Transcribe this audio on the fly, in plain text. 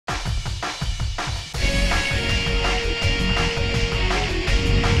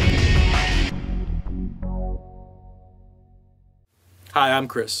Hi, I'm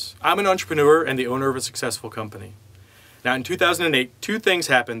Chris. I'm an entrepreneur and the owner of a successful company. Now, in 2008, two things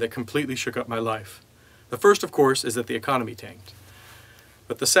happened that completely shook up my life. The first, of course, is that the economy tanked.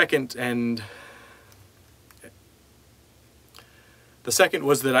 But the second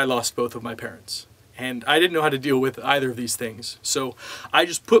was that I lost both of my parents. And I didn't know how to deal with either of these things. So I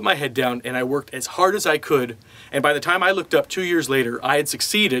just put my head down and I worked as hard as I could. And by the time I looked up 2 years later, I had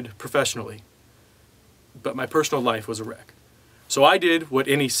succeeded professionally. But my personal life was a wreck. So I did what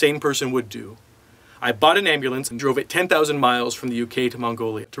any sane person would do. I bought an ambulance and drove it 10,000 miles from the UK to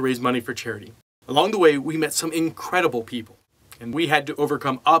Mongolia to raise money for charity. Along the way, we met some incredible people, and we had to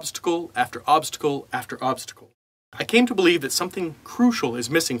overcome obstacle after obstacle after obstacle. I came to believe that something crucial is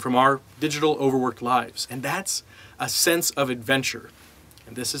missing from our digital overworked lives, and that's a sense of adventure.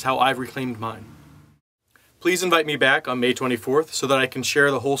 And this is how I've reclaimed mine. Please invite me back on May 24th so that I can share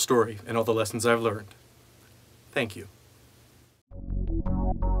the whole story and all the lessons I've learned. Thank you.